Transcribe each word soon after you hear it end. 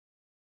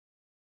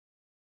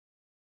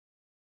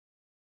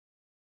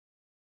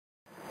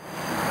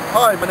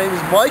Hi, my name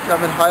is Mike.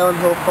 I'm at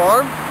Highland Hill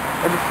Farm,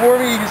 and before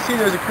me you can see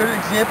there's a good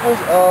examples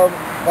of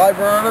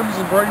viburnums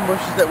and burning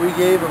bushes that we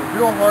gave a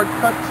real hard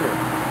cut to.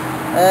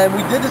 And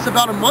we did this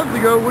about a month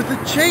ago with a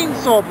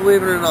chainsaw,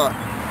 believe it or not.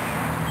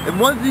 And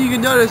one thing you can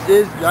notice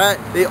is that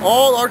they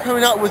all are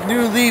coming out with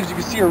new leaves. You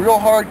can see a real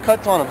hard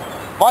cuts on them.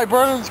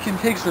 Viburnums can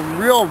take some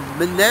real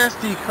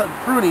nasty cut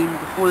pruning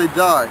before they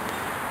die.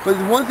 But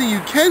the one thing you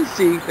can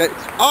see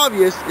that's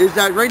obvious is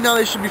that right now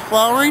they should be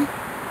flowering,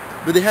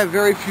 but they have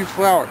very few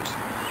flowers.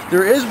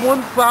 There is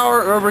one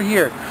flower over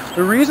here.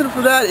 The reason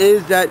for that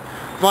is that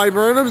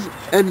viburnums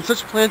and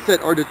such plants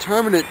that are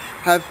determinate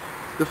have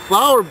the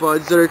flower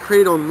buds that are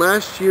created on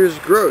last year's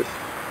growth.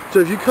 So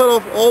if you cut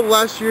off all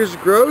last year's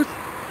growth,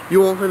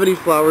 you won't have any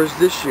flowers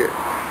this year.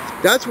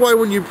 That's why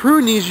when you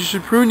prune these, you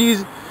should prune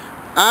these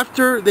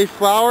after they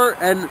flower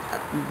and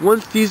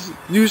once these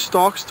new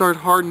stalks start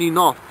hardening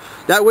off.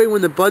 That way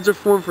when the buds are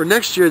formed for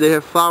next year, they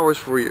have flowers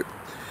for you.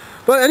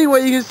 But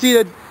anyway, you can see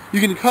that you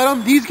can cut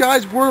them. These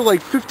guys were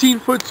like 15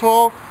 foot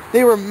tall.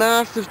 They were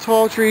massive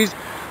tall trees.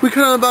 We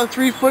cut them about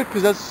 3 foot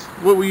because that's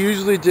what we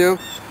usually do.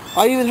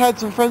 I even had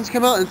some friends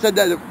come out and said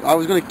that I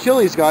was going to kill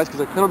these guys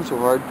because I cut them so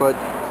hard, but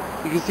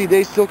you can see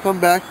they still come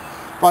back.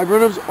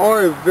 Viburnums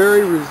are a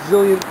very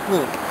resilient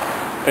plant.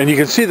 And you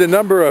can see the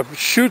number of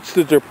shoots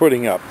that they're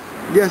putting up.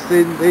 Yes,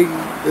 if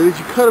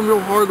you cut them real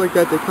hard like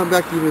that, they come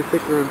back even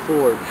thicker and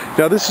fuller.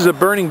 Now this is a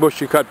burning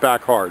bush you cut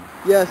back hard.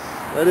 Yes,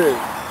 that is.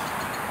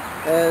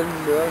 And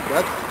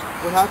that's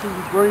what happens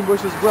with burning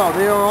bush as well.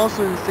 They are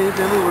also in the same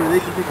family where they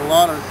can take a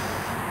lot of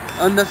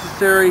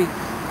unnecessary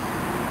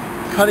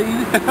cutting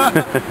and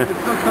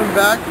still come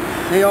back.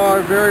 They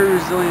are very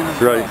resilient as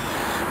well. Right.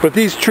 But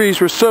these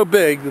trees were so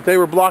big that they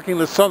were blocking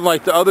the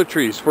sunlight to other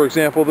trees. For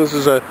example, this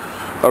is a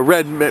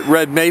red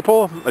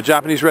maple, a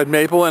Japanese red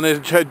maple, and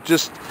it had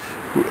just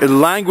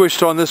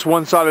languished on this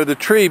one side of the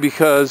tree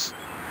because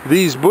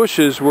these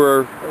bushes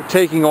were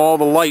taking all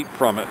the light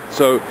from it.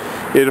 So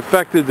it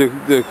affected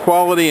the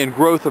quality and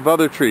growth of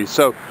other trees.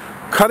 So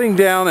cutting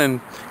down and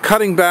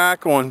cutting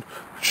back on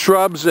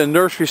shrubs and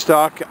nursery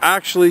stock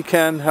actually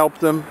can help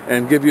them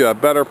and give you a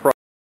better product.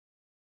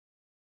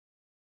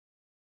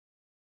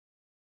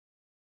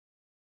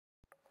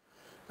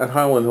 At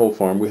Highland Hill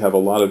Farm, we have a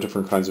lot of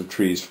different kinds of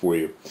trees for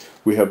you.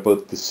 We have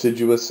both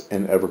deciduous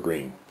and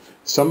evergreen.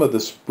 Some of the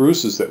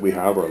spruces that we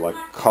have are like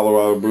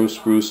Colorado blue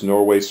spruce,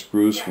 Norway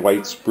spruce,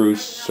 white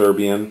spruce,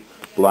 Serbian,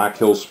 Black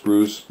Hill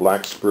spruce,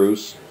 black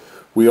spruce.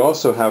 We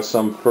also have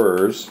some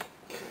firs,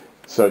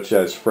 such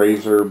as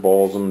Fraser,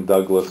 balsam,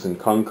 Douglas, and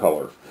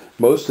concolor.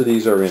 Most of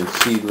these are in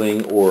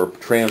seedling or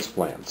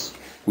transplants.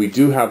 We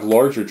do have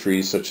larger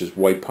trees such as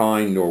white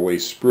pine, Norway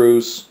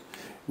spruce.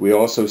 We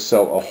also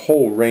sell a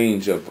whole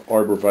range of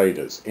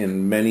arborvitaes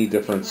in many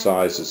different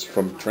sizes,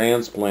 from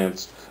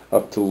transplants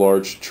up to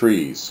large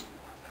trees.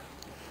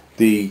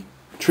 The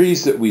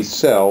trees that we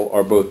sell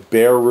are both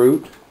bare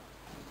root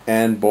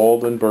and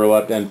balled and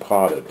burlapped and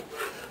potted.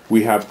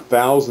 We have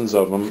thousands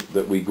of them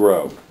that we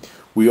grow.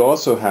 We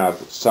also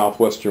have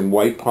southwestern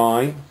white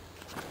pine,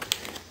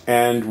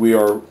 and we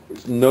are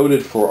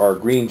noted for our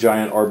green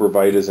giant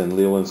arborvitaes and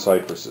Leland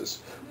cypresses.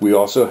 We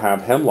also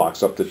have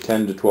hemlocks up to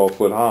 10 to 12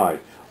 foot high,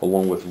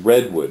 along with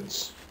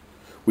redwoods.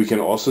 We can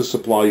also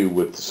supply you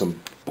with some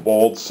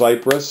bald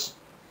cypress,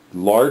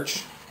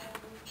 larch,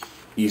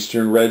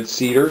 eastern red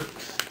cedar.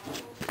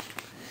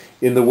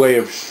 In the way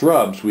of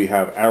shrubs, we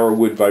have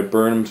arrowwood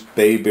viburnums,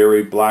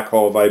 bayberry,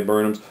 blackhaw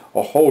viburnums,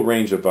 a whole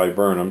range of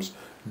viburnums,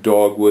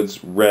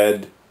 dogwoods,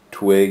 red,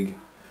 twig,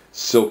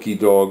 silky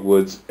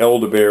dogwoods,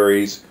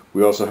 elderberries.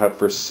 We also have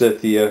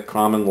forsythia,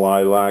 common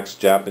lilacs,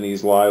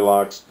 Japanese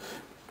lilacs,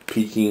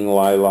 Peking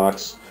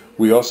lilacs.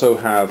 We also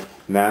have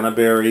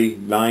nannyberry,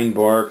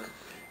 ninebark,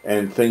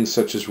 and things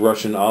such as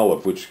Russian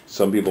olive, which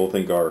some people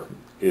think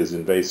is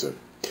invasive.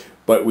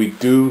 But we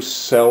do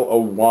sell a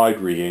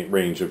wide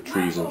range of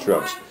trees and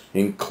shrubs,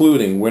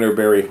 including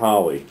winterberry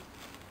holly.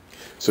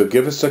 So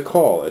give us a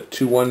call at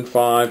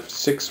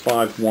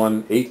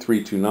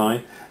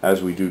 215-651-8329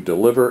 as we do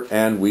deliver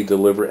and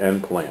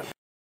plant.